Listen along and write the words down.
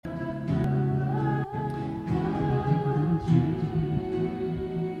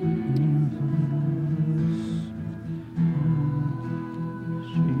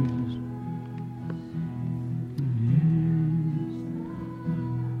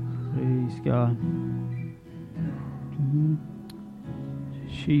Praise God.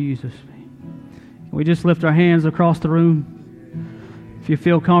 Jesus. Can we just lift our hands across the room? If you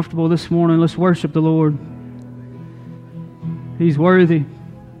feel comfortable this morning, let's worship the Lord. He's worthy.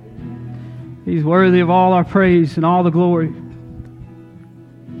 He's worthy of all our praise and all the glory.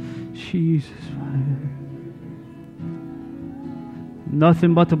 Jesus.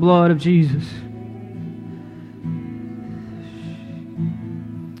 Nothing but the blood of Jesus.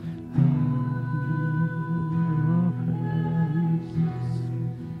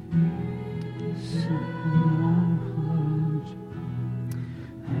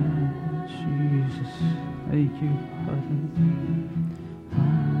 Thank you,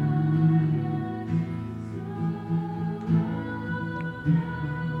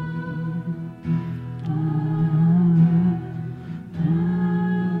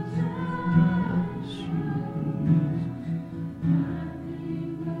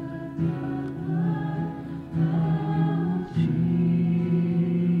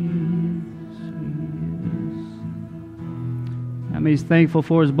 He's thankful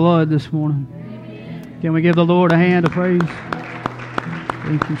for His blood this morning. Can we give the Lord a hand of praise?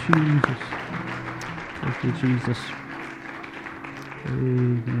 Thank you, Jesus. Thank you, Jesus.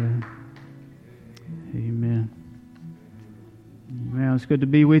 Amen. Amen. Well, it's good to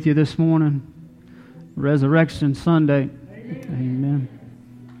be with you this morning. Resurrection Sunday. Amen.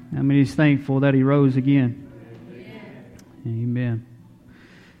 How many is thankful that He rose again? Amen.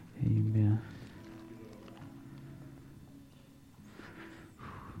 Amen.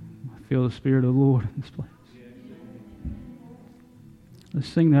 I feel the Spirit of the Lord in this place. Let's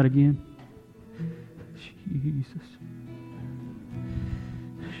sing that again. Jesus.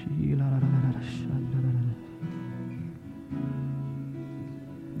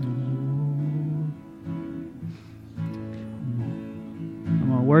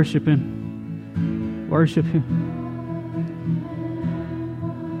 Come on, worship Him. Worship Him.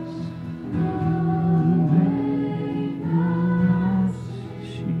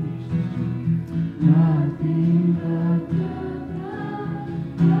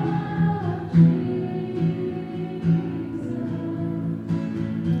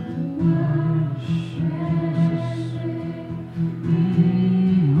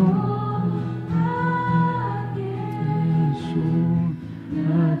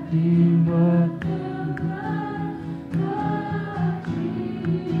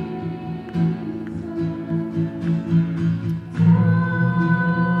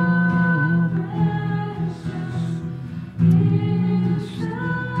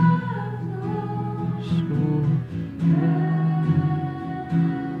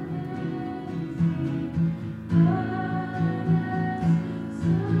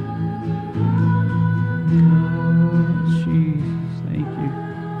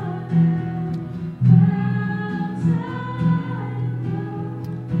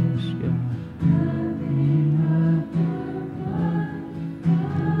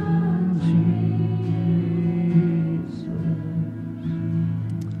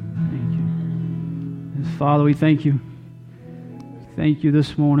 Father, we thank you. Thank you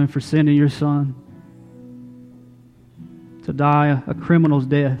this morning for sending your Son to die a criminal's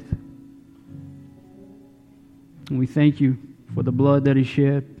death. And we thank you for the blood that He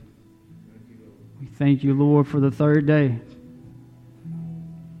shed. We thank you, Lord, for the third day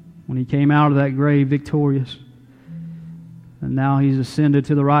when He came out of that grave victorious. And now He's ascended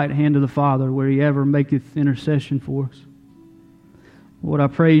to the right hand of the Father, where He ever maketh intercession for us. Lord, I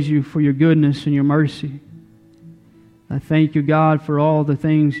praise you for your goodness and your mercy. I thank you, God, for all the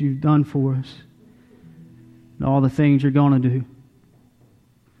things you've done for us and all the things you're going to do.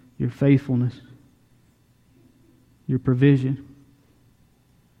 Your faithfulness, your provision,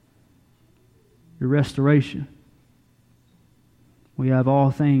 your restoration. We have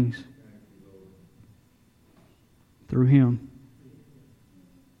all things through Him.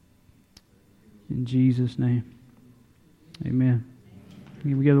 In Jesus' name, amen.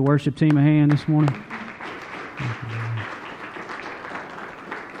 Can we give the worship team a hand this morning?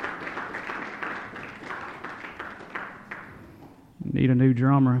 Need a new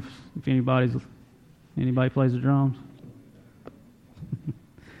drummer if anybody plays the drums.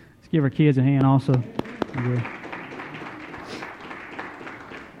 Let's give our kids a hand also. Amen.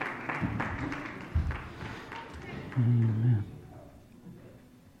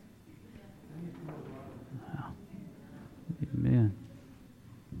 Wow. Amen.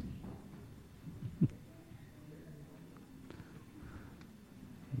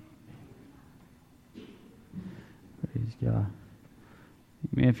 Praise God.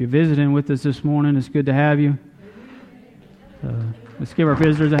 Amen. If you're visiting with us this morning, it's good to have you. Let's give our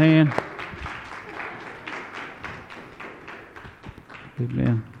visitors a hand.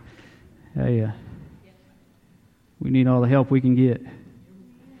 Amen. Hey, we need all the help we can get.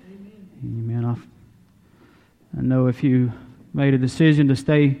 Amen. I know if you made a decision to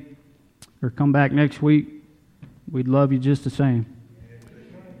stay or come back next week, we'd love you just the same.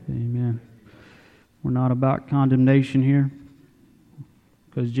 Amen. We're not about condemnation here,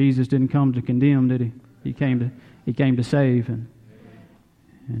 because Jesus didn't come to condemn, did he? He came to save, and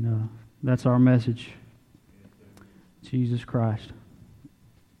that's our message. Jesus Christ.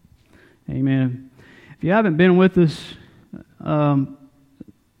 Amen. If you haven't been with us over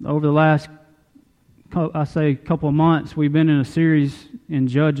the last, couple of months, we've been in a series in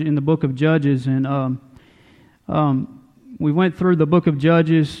the book of Judges, and we went through the book of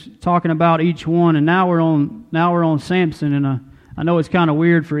Judges, talking about each one, and now we're on Samson, and I know it's kind of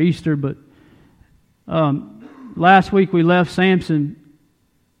weird for Easter, but last week we left Samson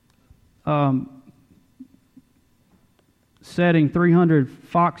setting 300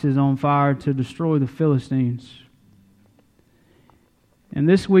 foxes on fire to destroy the Philistines. And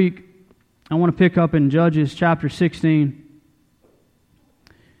this week, I want to pick up in Judges chapter 16,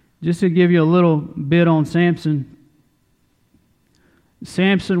 just to give you a little bit on Samson.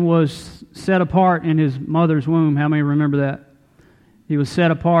 Samson was set apart in his mother's womb. How many remember that? He was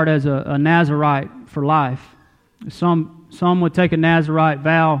set apart as a Nazirite for life. Some would take a Nazirite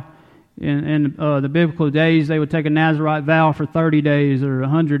vow. In the biblical days, they would take a Nazirite vow for 30 days or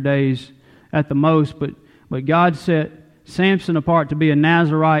 100 days at the most, but God set Samson apart to be a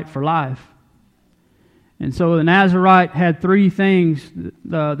Nazirite for life. And so the Nazirite had three things.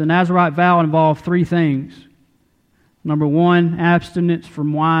 The Nazirite vow involved three things. Number one, abstinence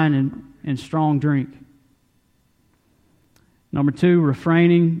from wine and strong drink. Number two,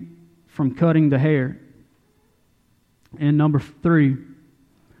 refraining from cutting the hair. And number three,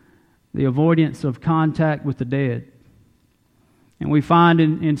 the avoidance of contact with the dead. And we find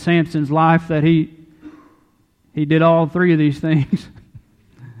in Samson's life that he did all three of these things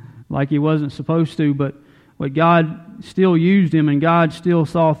like he wasn't supposed to, but God still used him, and God still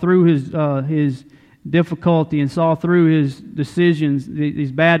saw through his difficulty and saw through his decisions,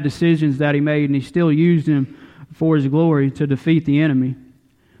 these bad decisions that he made, and he still used him for his glory to defeat the enemy.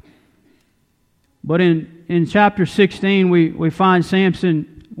 But in chapter 16, we find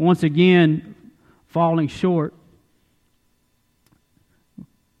Samson once again falling short.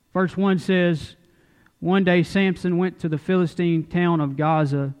 Verse 1 says, "One day Samson went to the Philistine town of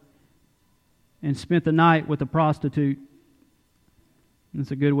Gaza and spent the night with a prostitute."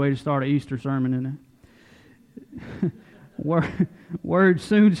 That's a good way to start an Easter sermon, isn't it? Word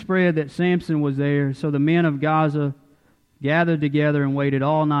soon spread that Samson was there, so the men of Gaza gathered together and waited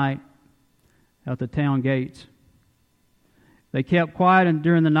all night at the town gates. They kept quiet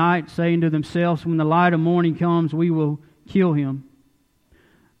during the night, saying to themselves, "When the light of morning comes, we will kill him."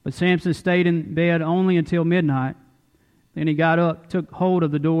 But Samson stayed in bed only until midnight. Then he got up, took hold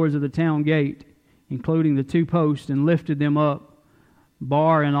of the doors of the town gate, including the two posts, and lifted them up,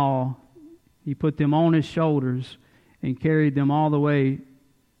 bar and all. He put them on his shoulders and carried them all the way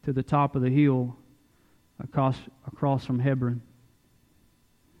to the top of the hill across from Hebron.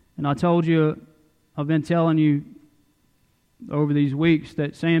 And I told you, I've been telling you over these weeks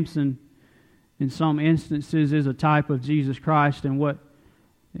that Samson, in some instances, is a type of Jesus Christ, and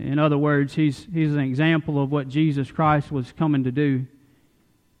in other words, he's an example of what Jesus Christ was coming to do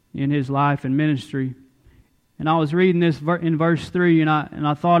in his life and ministry. And I was reading this in verse 3, and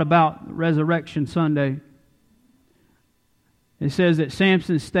I thought about Resurrection Sunday. It says that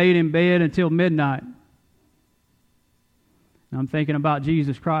Samson stayed in bed until midnight. And I'm thinking about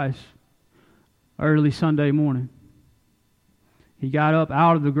Jesus Christ early Sunday morning. He got up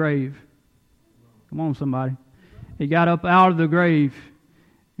out of the grave. Come on, somebody. He got up out of the grave,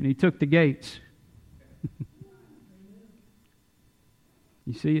 and he took the gates.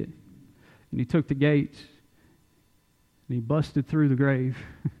 You see it? And he took the gates, and he busted through the grave.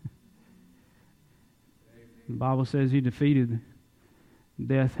 The Bible says he defeated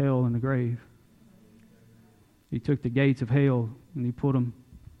death, hell, and the grave. He took the gates of hell, and he put them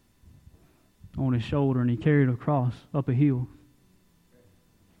on his shoulder, and he carried it across up a hill.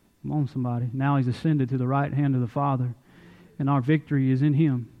 Come on, somebody. Now he's ascended to the right hand of the Father, and our victory is in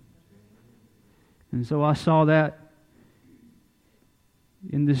him. And so I saw that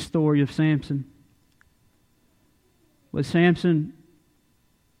in this story of Samson. But Samson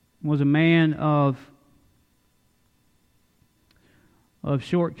was a man of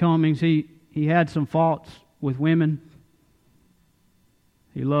shortcomings. He had some faults with women.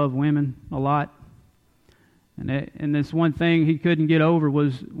 He loved women a lot. And this one thing he couldn't get over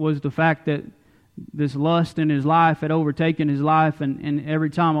was the fact that this lust in his life had overtaken his life, and every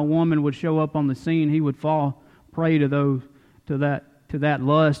time a woman would show up on the scene, he would fall prey to that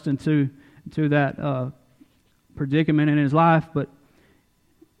lust and to that predicament in his life. But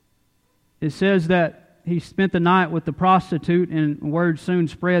it says that he spent the night with the prostitute, and word soon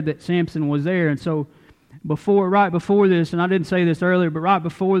spread that Samson was there. And so right before this, and I didn't say this earlier, but right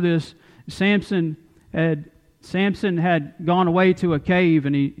before this, Samson had gone away to a cave,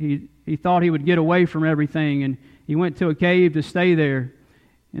 and he thought he would get away from everything, and he went to a cave to stay there.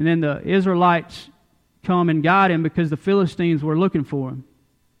 And then the Israelites come and got him because the Philistines were looking for him.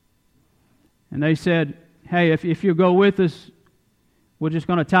 And they said, hey, if you go with us, we're just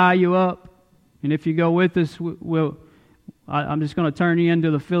going to tie you up. And if you go with us, I'm just going to turn you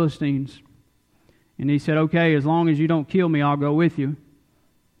into the Philistines. And he said, okay, as long as you don't kill me, I'll go with you.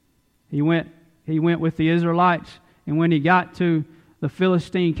 He went with the Israelites, and when he got to the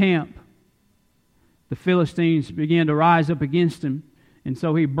Philistine camp, the Philistines began to rise up against him. And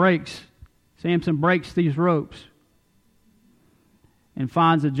so Samson breaks these ropes and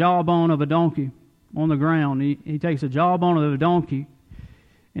finds a jawbone of a donkey on the ground. He takes a jawbone of a donkey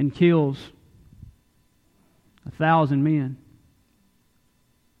and kills 1,000 men.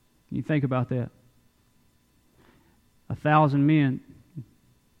 You think about that. 1,000 men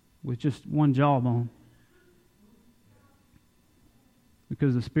with just one jawbone,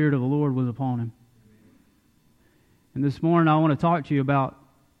 because the Spirit of the Lord was upon him. And this morning I want to talk to you about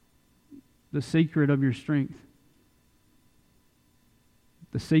the secret of your strength.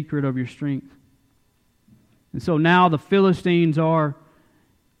 The secret of your strength. And so now the Philistines are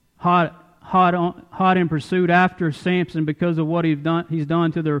hot in pursuit after Samson because of what he's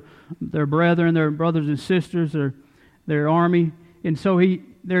done to their brethren, their brothers and sisters, their army. And so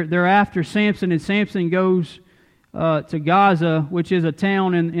they're after Samson, and Samson goes to Gaza, which is a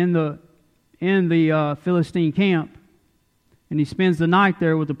town in the Philistine camp, and he spends the night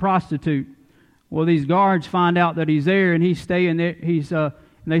there with the prostitute. Well, these guards find out that he's there, and he's staying there. And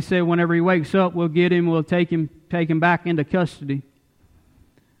they say whenever he wakes up, we'll get him, we'll take him back into custody.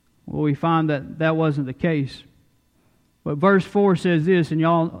 Well, we find that wasn't the case. But verse 4 says this, and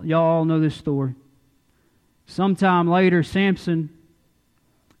y'all all know this story. Sometime later, Samson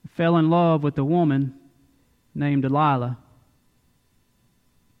fell in love with a woman named Delilah.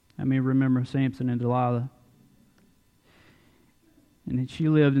 I mean, remember Samson and Delilah. And she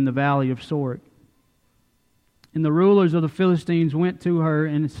lived in the valley of Sorek. And the rulers of the Philistines went to her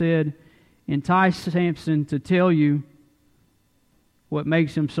and said, entice Samson to tell you what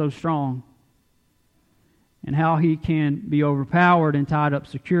makes him so strong, and how he can be overpowered and tied up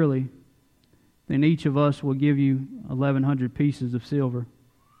securely. Then each of us will give you 1,100 pieces of silver.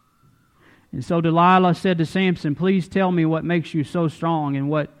 And so Delilah said to Samson, please tell me what makes you so strong and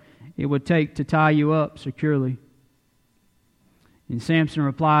what it would take to tie you up securely. And Samson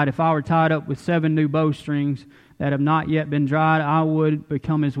replied, if I were tied up with 7 new bowstrings that have not yet been dried, I would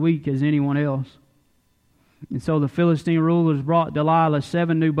become as weak as anyone else. And so the Philistine rulers brought Delilah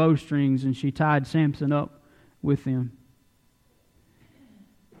 7 new bowstrings, and she tied Samson up with them.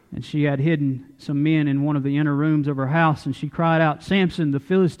 And she had hidden some men in one of the inner rooms of her house, and she cried out, Samson, the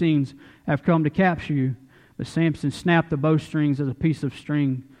Philistines have come to capture you. But Samson snapped the bowstrings as a piece of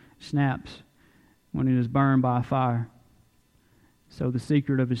string snaps when it is burned by a fire. So the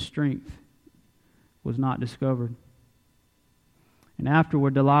secret of his strength was not discovered. And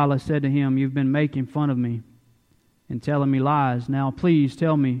afterward Delilah said to him, you've been making fun of me and telling me lies. Now please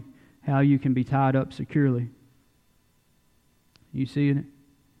tell me how you can be tied up securely. You see it?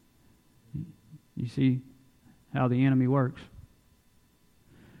 You see how the enemy works.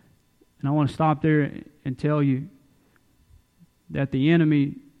 And I want to stop there and tell you that the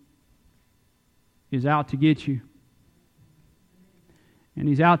enemy is out to get you. And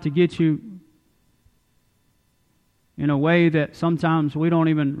he's out to get you in a way that sometimes we don't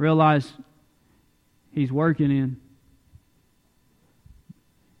even realize he's working in.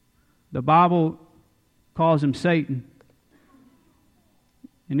 The Bible calls him Satan.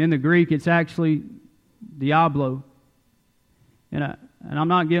 And in the Greek, it's actually Diablo. And I'm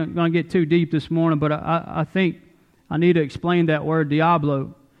not going to get too deep this morning, but I think I need to explain that word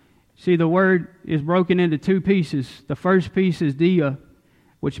Diablo. See, the word is broken into 2 pieces. The first piece is dia,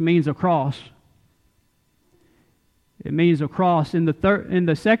 which means a cross. It means a cross. And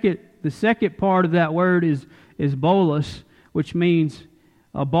the second part of that word is bolus, which means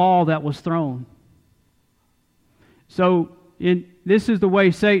a ball that was thrown. So this is the way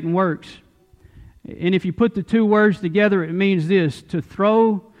Satan works. And if you put the 2 words together, it means this: to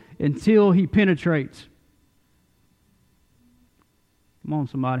throw until he penetrates. Come on,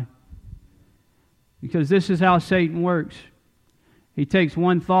 somebody. Because this is how Satan works. He takes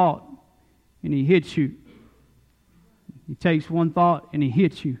one thought and he hits you. He takes one thought and he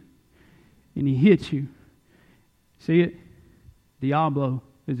hits you. And he hits you. See it? Diablo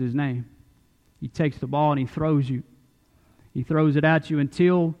is his name. He takes the ball and he throws you. He throws it at you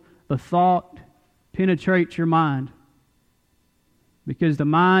until the thought penetrates your mind. Because the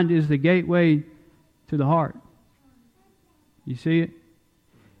mind is the gateway to the heart. You see it?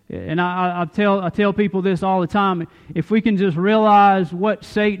 And I tell people this all the time. If we can just realize what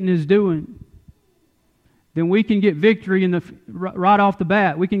Satan is doing, then we can get victory right off the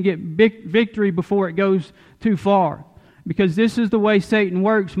bat. We can get victory before it goes too far. Because this is the way Satan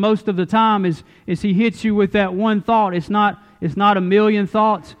works most of the time is he hits you with that one thought. It's not a million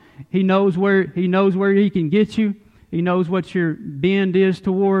thoughts. He knows where he can get you. He knows what your bend is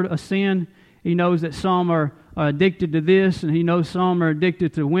toward a sin. He knows that some are addicted to this, and he knows some are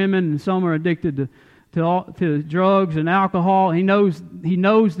addicted to women, and some are addicted to drugs and alcohol. He knows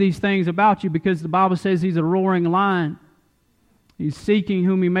these things about you because the Bible says he's a roaring lion. He's seeking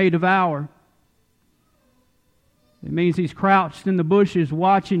whom he may devour. It means he's crouched in the bushes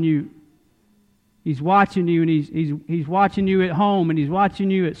watching you. He's watching you, and he's watching you at home, and he's watching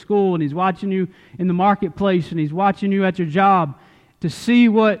you at school, and he's watching you in the marketplace, and he's watching you at your job to see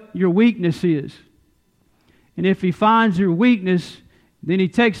what your weakness is. And if he finds your weakness, then he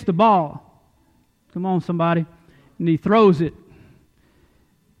takes the ball. Come on, somebody. And he throws it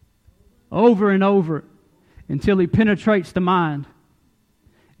over and over until he penetrates the mind.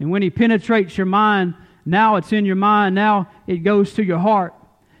 And when he penetrates your mind, now it's in your mind. Now it goes to your heart.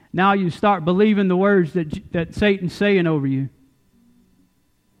 Now you start believing the words that Satan's saying over you.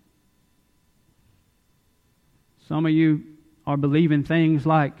 Some of you are believing things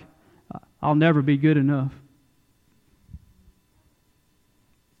like, I'll never be good enough.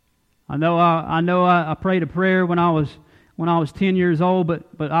 I know I prayed a prayer when I was 10 years old,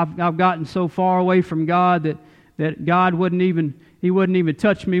 but I've gotten so far away from God that God wouldn't even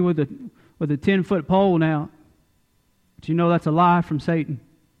touch me with a 10-foot pole now. But you know that's a lie from Satan.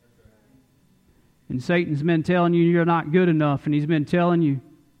 And Satan's been telling you you're not good enough, and he's been telling you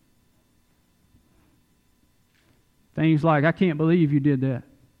things like, I can't believe you did that.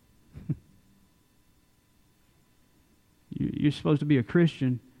 You're supposed to be a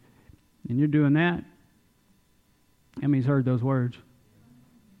Christian, and you're doing that. I mean, he's heard those words.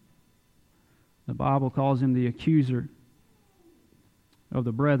 The Bible calls him the accuser of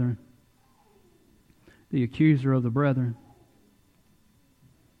the brethren. The accuser of the brethren.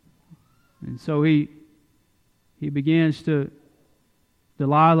 And so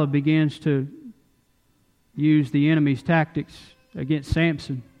Delilah begins to use the enemy's tactics against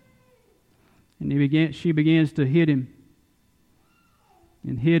Samson. And she begins to hit him.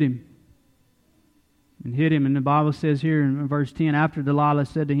 And hit him. And hit him. And the Bible says here in verse 10, after Delilah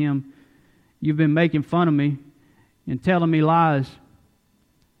said to him, you've been making fun of me and telling me lies.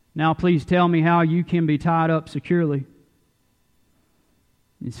 Now please tell me how you can be tied up securely.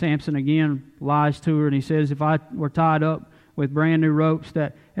 And Samson again lies to her, and he says, if I were tied up with brand new ropes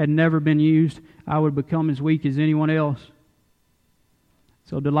that had never been used, I would become as weak as anyone else.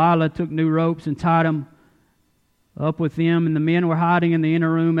 So Delilah took new ropes and tied them up with them, and the men were hiding in the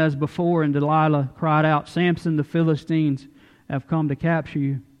inner room as before, and Delilah cried out, Samson, the Philistines have come to capture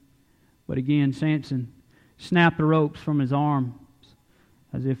you. But again, Samson snapped the ropes from his arms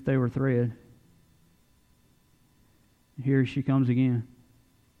as if they were thread. Here she comes again.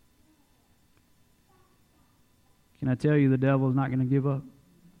 Can I tell you the devil is not going to give up?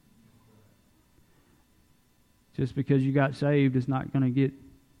 Just because you got saved is not going to get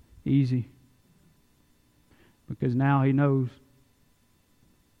easy. Because now he knows,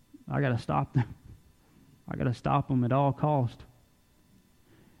 I got to stop them. I got to stop them at all cost.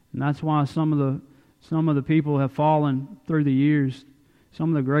 And that's why some of the people have fallen through the years. Some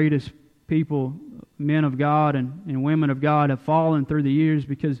of the greatest people, men of God and women of God, have fallen through the years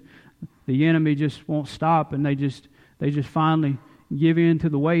because the enemy just won't stop, and they just finally give in to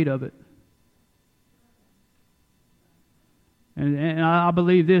the weight of it. And I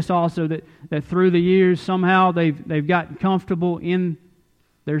believe this also, that through the years somehow they've gotten comfortable in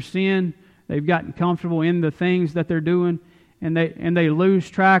their sin. They've gotten comfortable in the things that they're doing, and they lose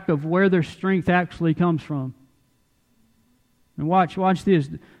track of where their strength actually comes from. And watch this.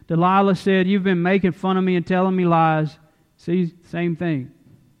 Delilah said, you've been making fun of me and telling me lies. See, same thing.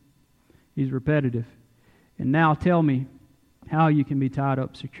 He's repetitive. And now tell me how you can be tied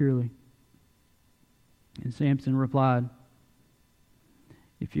up securely. And Samson replied,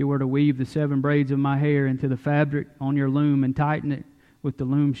 if you were to weave the 7 braids of my hair into the fabric on your loom and tighten it with the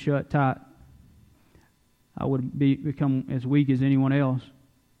loom shut tight, I would become as weak as anyone else.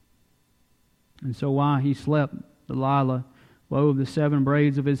 And so while he slept, Delilah wove the 7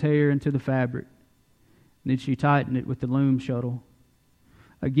 braids of his hair into the fabric. And then she tightened it with the loom shuttle.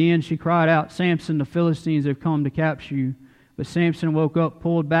 Again she cried out, "Samson, the Philistines have come to capture you." But Samson woke up,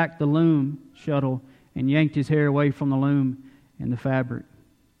 pulled back the loom shuttle, and yanked his hair away from the loom and the fabric.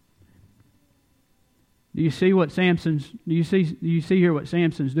 Do you see here what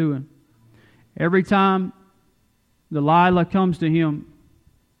Samson's doing? Every time Delilah comes to him,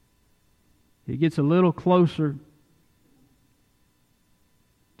 he gets a little closer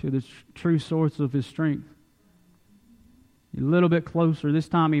to the true source of his strength. A little bit closer. This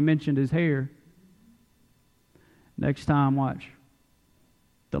time he mentioned his hair. Next time, watch.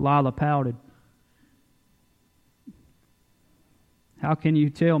 Delilah pouted. How can you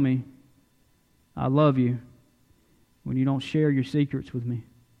tell me I love you when you don't share your secrets with me?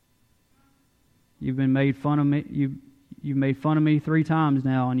 You've been made fun of me. You've made fun of me 3 times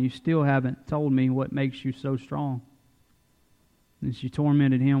now, and you still haven't told me what makes you so strong. And she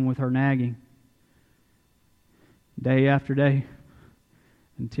tormented him with her nagging day after day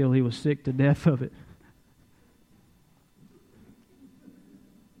until he was sick to death of it.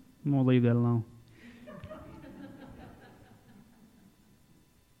 I'm going to leave that alone.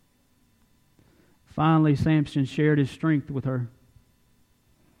 Finally, Samson shared his strength with her.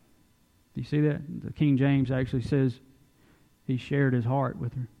 Do you see that? The King James actually says he shared his heart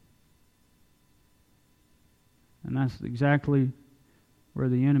with her. And that's exactly where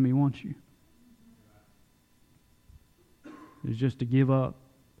the enemy wants you. Is just to give up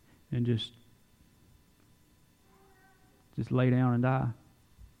and just lay down and die.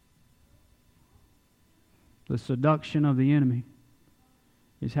 The seduction of the enemy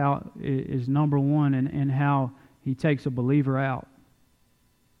is number one in how he takes a believer out.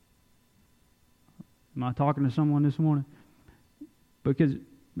 Am I talking to someone this morning? But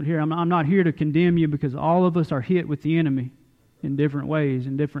here, I'm not here to condemn you, because all of us are hit with the enemy in different ways,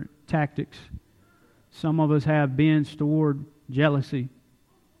 in different tactics. Some of us have bends toward jealousy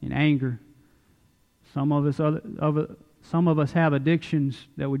and anger. Some of us have addictions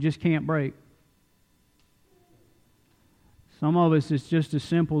that we just can't break. Some of us, it's just as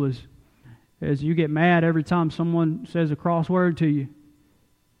simple as you get mad every time someone says a cross word to you,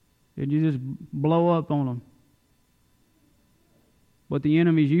 and you just blow up on them. But the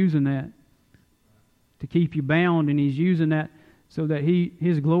enemy's using that to keep you bound, and he's using that so that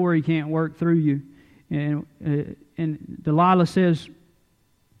his glory can't work through you. And Delilah says,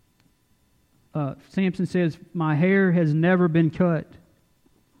 Samson says, "My hair has never been cut,"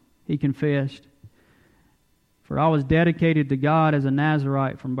 he confessed. "For I was dedicated to God as a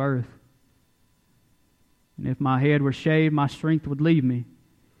Nazirite from birth. And if my head were shaved, my strength would leave me,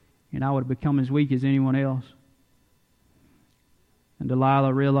 and I would become as weak as anyone else." And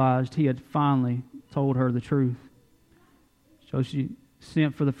Delilah realized he had finally told her the truth. So she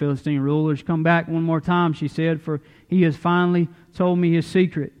sent for the Philistine rulers. "Come back one more time," she said, "for he has finally told me his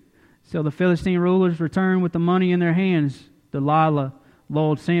secret." So the Philistine rulers returned with the money in their hands. Delilah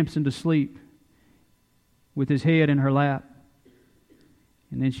lulled Samson to sleep with his head in her lap.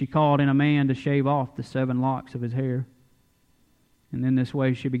 And then she called in a man to shave off the 7 locks of his hair. And then this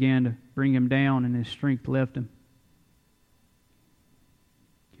way she began to bring him down, and his strength left him.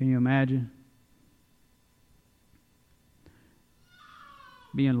 Can you imagine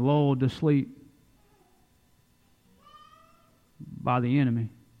being lulled to sleep by the enemy?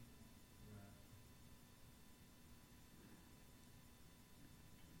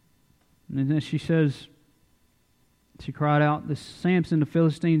 And then she says, she cried out, "The Samson, the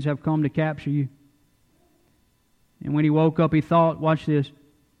Philistines have come to capture you." And when he woke up, he thought, watch this,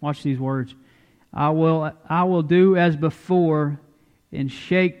 watch these words, I will do as before and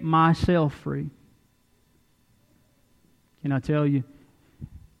shake myself free." Can I tell you,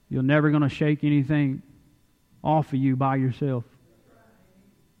 you're never going to shake anything off of you by yourself.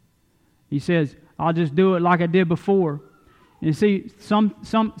 He says, "I'll just do it like I did before." And see,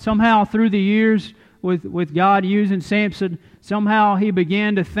 somehow through the years, with God using Samson, somehow he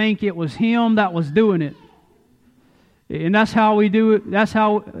began to think it was him that was doing it. And that's how we do it. That's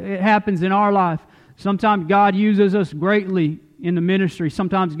how it happens in our life. Sometimes God uses us greatly in the ministry.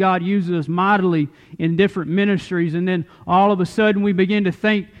 Sometimes God uses us mightily in different ministries. And then all of a sudden we begin to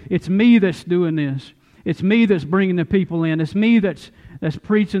think, it's me that's doing this. It's me that's bringing the people in. It's me that's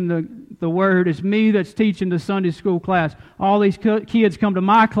preaching the Word. It's me that's teaching the Sunday school class. All these kids come to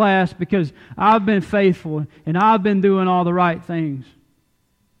my class because I've been faithful and I've been doing all the right things.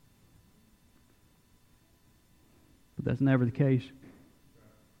 But that's never the case.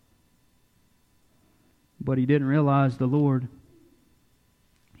 But he didn't realize the Lord.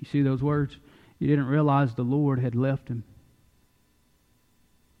 You see those words? He didn't realize the Lord had left him.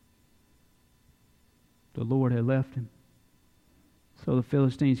 The Lord had left him. So the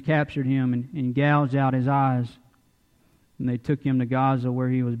Philistines captured him and gouged out his eyes. And they took him to Gaza, where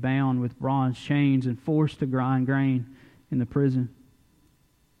he was bound with bronze chains and forced to grind grain in the prison.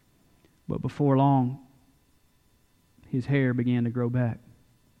 But before long, his hair began to grow back.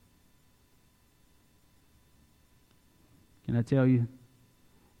 Can I tell you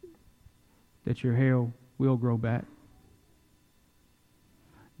that your hair will grow back?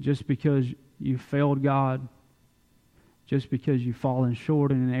 Just because you failed God, just because you've fallen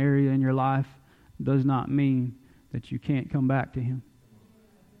short in an area in your life, does not mean that you can't come back to Him.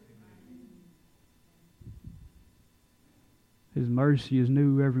 His mercy is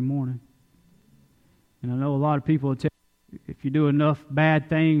new every morning. And I know a lot of people will tell you, if you do enough bad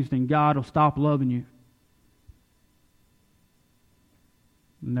things, then God will stop loving you.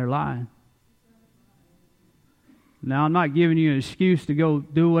 And they're lying. Now, I'm not giving you an excuse to go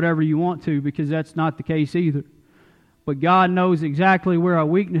do whatever you want to, because that's not the case either. But God knows exactly where our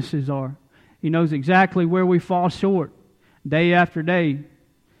weaknesses are. He knows exactly where we fall short day after day.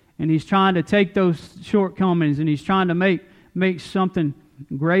 And He's trying to take those shortcomings and He's trying to make something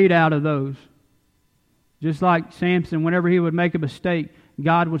great out of those. Just like Samson, whenever he would make a mistake,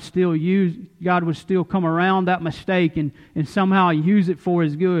 God would still come around that mistake and somehow use it for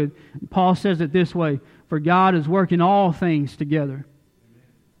His good. Paul says it this way: for God is working all things together.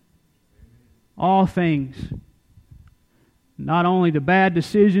 All things. Not only the bad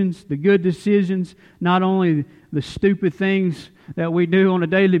decisions, the good decisions, not only the stupid things that we do on a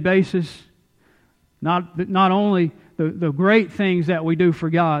daily basis, not only the great things that we do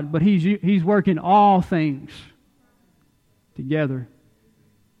for God, but He's working all things together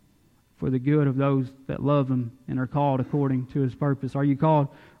for the good of those that love Him and are called according to His purpose. Are you called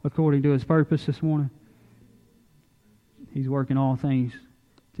according to His purpose this morning? He's working all things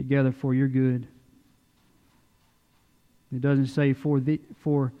together for your good. It doesn't say for the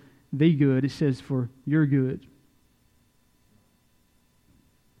good, it says for your good.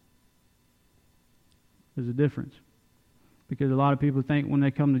 There's a difference. Because a lot of people think when they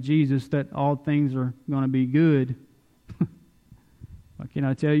come to Jesus that all things are going to be good. Can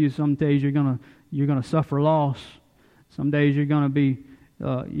I tell you, some days you're going to suffer loss. Some days you're going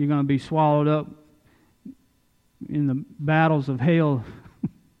to be swallowed up in the battles of hell.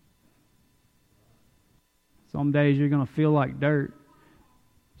 Some days you're going to feel like dirt.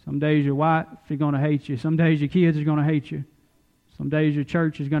 Some days your wife is going to hate you. Some days your kids are going to hate you. Some days your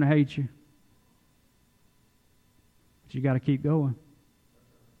church is going to hate you. But you got to keep going.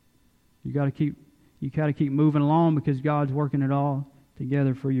 You got to keep moving along, because God's working it all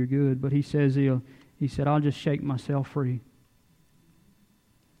together for your good. But He said, I'll just shake myself free.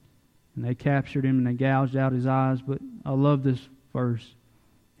 And they captured him and they gouged out his eyes. But I love this verse.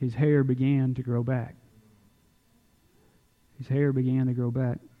 His hair began to grow back. His hair began to grow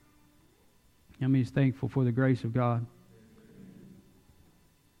back. I mean, he's thankful for the grace of God.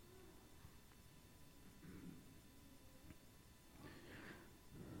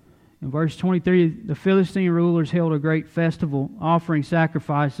 In verse 23, the Philistine rulers held a great festival, offering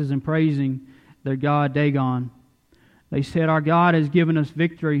sacrifices and praising their god Dagon. They said, our God has given us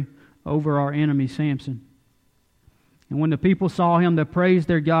victory over our enemy Samson. And when the people saw him, they praised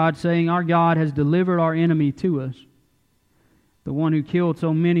their God, saying, our God has delivered our enemy to us. The one who killed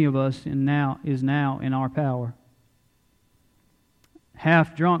so many of us is now in our power.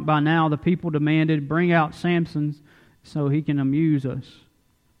 Half drunk by now, the people demanded, bring out Samson so he can amuse us.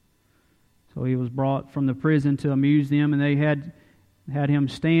 So he was brought from the prison to amuse them, and they had him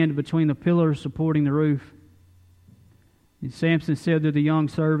stand between the pillars supporting the roof. And Samson said to the young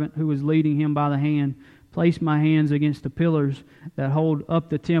servant who was leading him by the hand, place my hands against the pillars that hold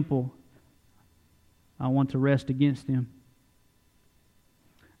up the temple. I want to rest against them.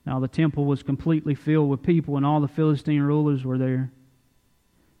 Now the temple was completely filled with people, and all the Philistine rulers were there.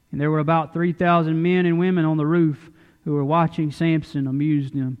 And there were about 3,000 men and women on the roof who were watching Samson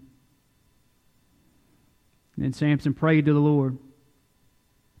amuse them. And then Samson prayed to the Lord.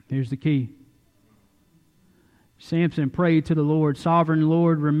 Here's the key. Samson prayed to the Lord, sovereign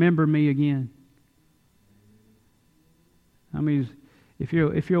Lord, remember me again. I mean, if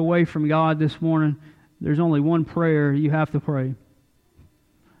you're away from God this morning, there's only one prayer you have to pray.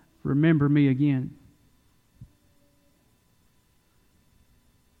 Remember me again.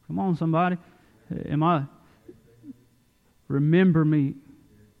 Come on, somebody. Remember me.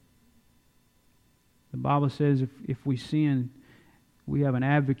 The Bible says if we sin, we have an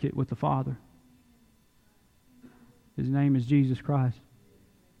advocate with the Father. His name is Jesus Christ.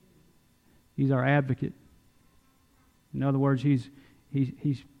 He's our advocate. In other words, He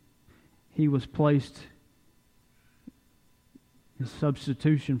was placed in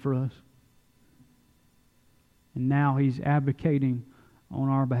substitution for us. And now He's advocating on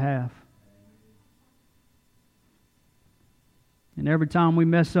our behalf. And every time we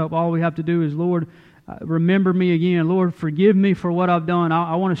mess up, all we have to do is, Lord, remember me again. Lord, forgive me for what I've done.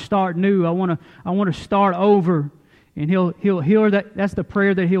 I want to start new. I want to start over. And He'll hear that. That's the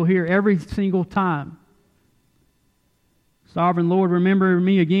prayer that He'll hear every single time. Sovereign Lord, remember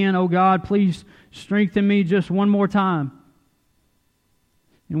me again. Oh God, please strengthen me just one more time.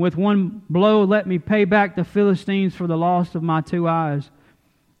 And with one blow, let me pay back the Philistines for the loss of my 2 eyes.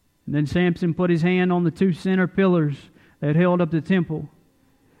 And then Samson put his hand on the 2 center pillars that held up the temple,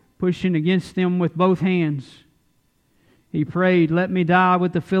 pushing against them with both hands. He prayed, let me die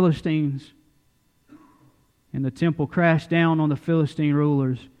with the Philistines. And the temple crashed down on the Philistine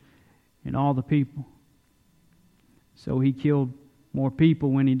rulers and all the people. So he killed more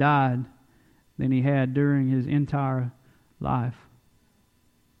people when he died than he had during his entire life.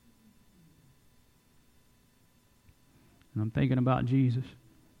 And I'm thinking about Jesus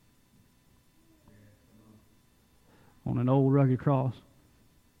on an old rugged cross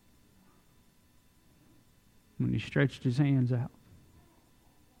when He stretched His hands out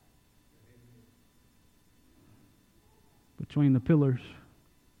between the pillars.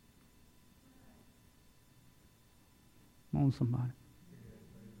 Come on, somebody.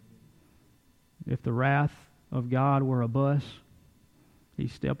 If the wrath of God were a bus, He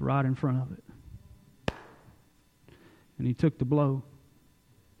stepped right in front of it. And He took the blow.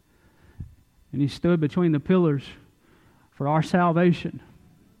 And He stood between the pillars for our salvation.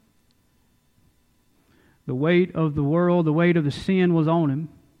 The weight of the world, the weight of the sin was on Him.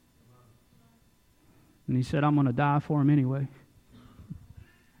 And He said, I'm going to die for Him anyway.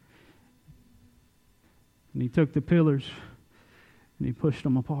 And He took the pillars and He pushed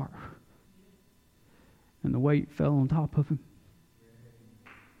them apart. And the weight fell on top of Him.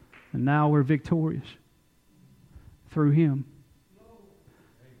 And now we're victorious through Him.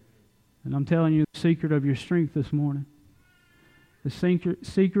 And I'm telling you the secret of your strength this morning. The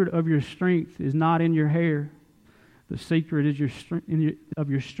secret of your strength is not in your hair. The secret is of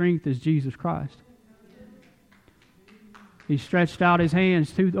your strength is Jesus Christ. He stretched out His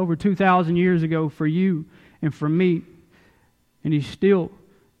hands over 2,000 years ago for you and for me. And He's still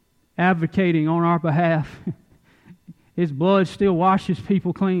advocating on our behalf. His blood still washes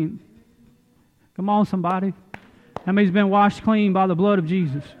people clean. Come on, somebody. How many's been washed clean by the blood of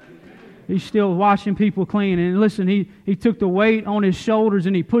Jesus? He's still washing people clean. And listen, he took the weight on His shoulders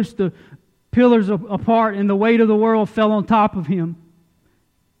and He pushed the pillars apart, and the weight of the world fell on top of Him.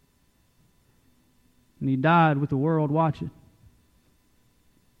 And He died with the world watching.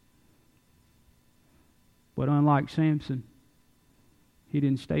 But unlike Samson, he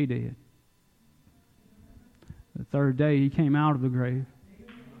didn't stay dead. The third day he came out of the grave.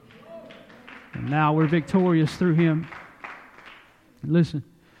 And now we're victorious through Him. Listen,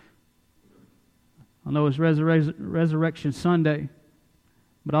 I know it's Resurrection Sunday,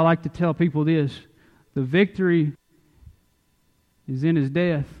 but I like to tell people this. The victory is in His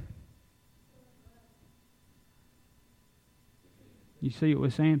death. You see it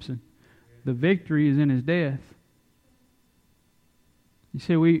with Samson. The victory is in His death. You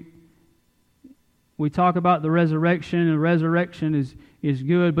see, we talk about the resurrection, and the resurrection is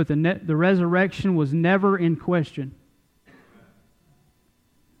good, but the resurrection was never in question.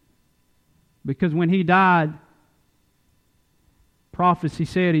 Because when He died, prophecy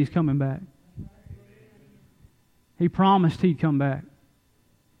said He's coming back. He promised He'd come back.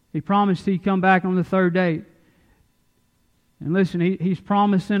 He promised He'd come back on the third day. And listen, He's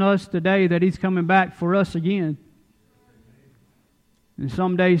promising us today that He's coming back for us again. And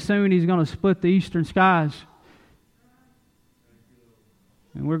someday soon He's going to split the eastern skies.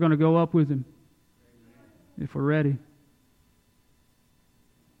 And we're going to go up with Him if we're ready.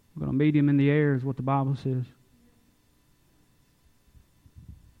 We're going to meet Him in the air is what the Bible says.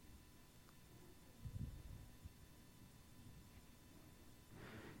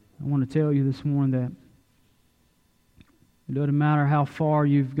 I want to tell you this morning that it doesn't matter how far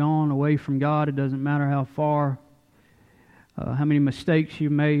you've gone away from God. It doesn't matter how far, how many mistakes you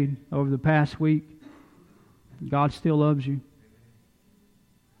made over the past week. God still loves you.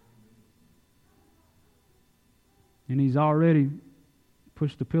 And He's already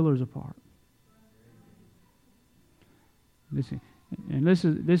pushed the pillars apart. Listen, and this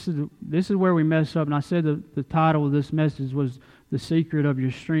is where we mess up. And I said the title of this message was "The Secret of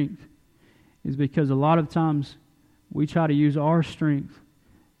Your Strength," is because a lot of times we try to use our strength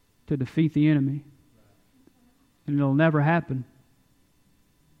to defeat the enemy. And it'll never happen.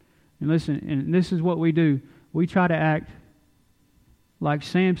 And listen, and this is what we do. We try to act like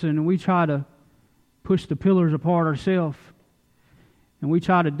Samson, and we try to push the pillars apart ourselves. And we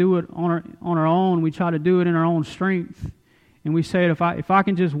try to do it on our own. We try to do it in our own strength. And we say, if I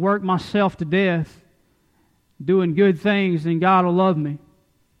can just work myself to death doing good things, then God will love me.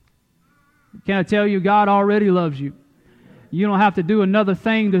 Can I tell you, God already loves you. You don't have to do another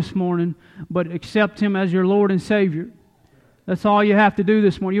thing this morning, but accept Him as your Lord and Savior. That's all you have to do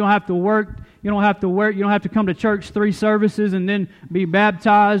this morning. You don't have to work. You don't have to come to church 3 services and then be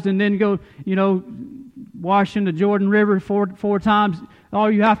baptized and then go, wash in the Jordan River four times.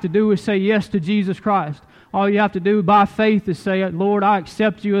 All you have to do is say yes to Jesus Christ. All you have to do by faith is say, Lord, I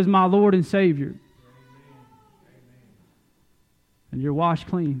accept you as my Lord and Savior. And you're washed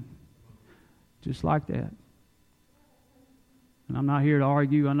clean. Just like that. And I'm not here to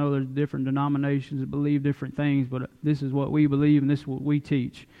argue. I know there's different denominations that believe different things, but this is what we believe and this is what we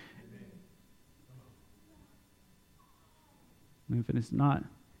teach. And if it's not,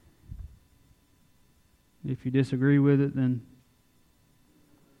 if you disagree with it, then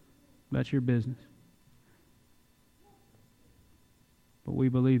that's your business. But we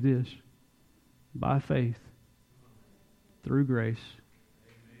believe this. By faith, through grace,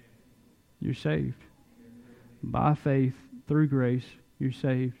 you're saved. By faith, through grace, you're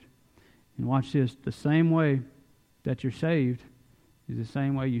saved. And watch this. The same way that you're saved is the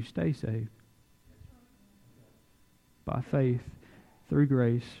same way you stay saved. By faith, through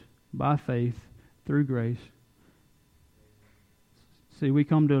grace. By faith, through grace. See, we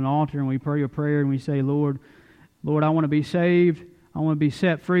come to an altar and we pray a prayer and we say, Lord, I want to be saved. I want to be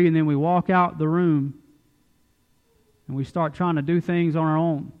set free. And then we walk out the room and we start trying to do things on our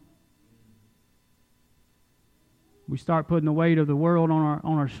own. We start putting the weight of the world on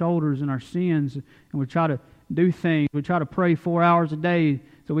our shoulders and our sins, and we try to do things. We try to pray 4 hours a day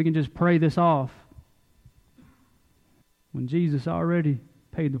so we can just pray this off. When Jesus already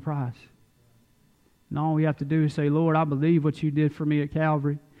paid the price. And all we have to do is say, Lord, I believe what you did for me at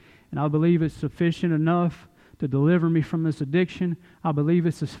Calvary, and I believe it's sufficient enough to deliver me from this addiction. I believe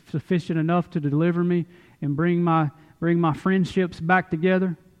it's sufficient enough to deliver me and bring my friendships back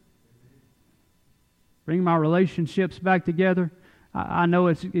together. Bring my relationships back together. I know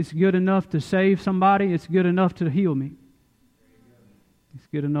it's good enough to save somebody. It's good enough to heal me. It's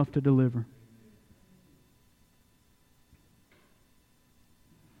good enough to deliver.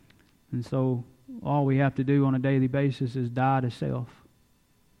 And so all we have to do on a daily basis is die to self.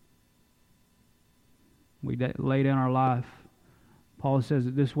 We lay down our life. Paul says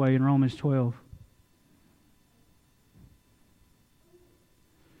it this way in Romans 12.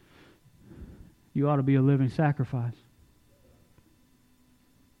 You ought to be a living sacrifice.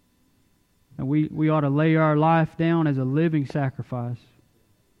 And we ought to lay our life down as a living sacrifice.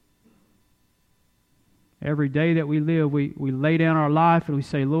 Every day that we live, we lay down our life and we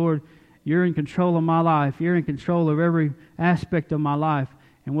say, Lord, you're in control of my life. You're in control of every aspect of my life.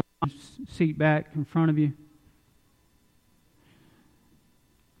 And we'll seat back in front of you.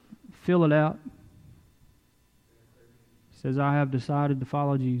 Fill it out. It says, I have decided to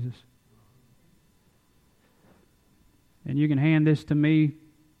follow Jesus. And you can hand this to me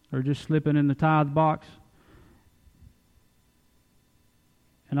or just slip it in the tithe box.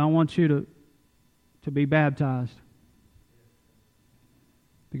 And I want you to be baptized.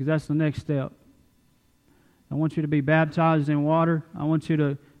 Because that's the next step. I want you to be baptized in water. I want you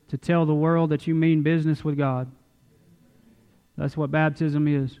to tell the world that you mean business with God. That's what baptism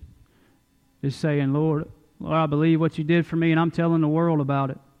is. It's saying, Lord, I believe what you did for me, and I'm telling the world about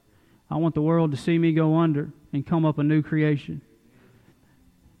it. I want the world to see me go under and come up a new creation.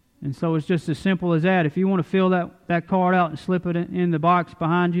 And so it's just as simple as that. If you want to fill that card out and slip it in the box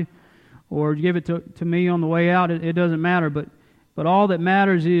behind you, or give it to me on the way out, it doesn't matter. But all that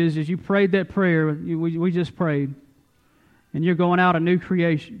matters is you prayed that prayer we just prayed, and you're going out a new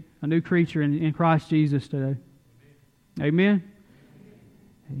creation, a new creature in Christ Jesus today. Amen?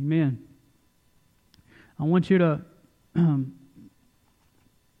 Amen. I want you to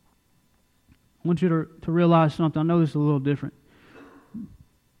to realize something. I know this is a little different.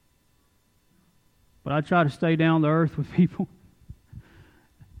 But I try to stay down to earth with people.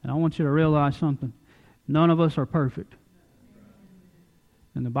 And I want you to realize something. None of us are perfect.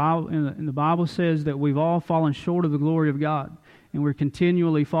 And the Bible says that we've all fallen short of the glory of God. And we're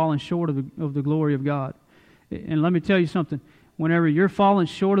continually falling short of the glory of God. And let me tell you something. Whenever you're falling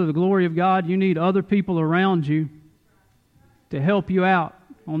short of the glory of God, you need other people around you to help you out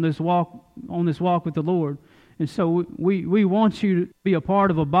on this walk with the Lord. And so we want you to be a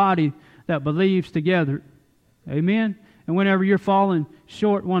part of a body that believes together. Amen? And whenever you're falling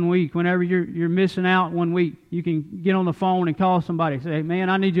short one week, whenever you're missing out one week, you can get on the phone and call somebody and say, hey,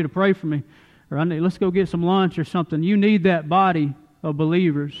 man, I need you to pray for me. Or let's go get some lunch or something. You need that body of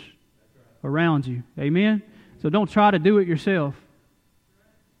believers around you. Amen? So don't try to do it yourself.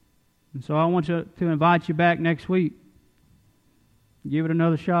 And so I want to invite you back next week. Give it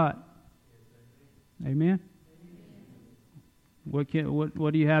another shot. Amen? What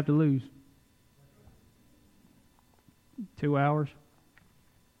do you have to lose? 2 hours?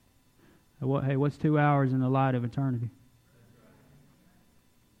 Hey, what's 2 hours in the light of eternity?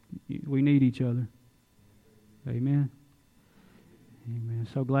 We need each other. Amen? Amen.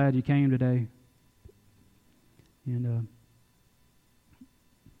 So glad you came today. And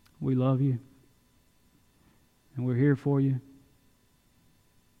we love you. And we're here for you.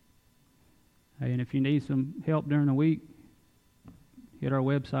 Hey, and if you need some help during the week, hit our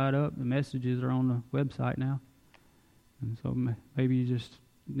website up. The messages are on the website now. And so maybe you just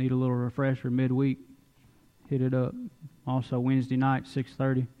need a little refresher midweek. Hit it up. Also Wednesday night,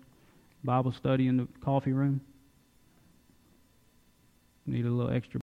 6:30, Bible study in the coffee room. Need a little extra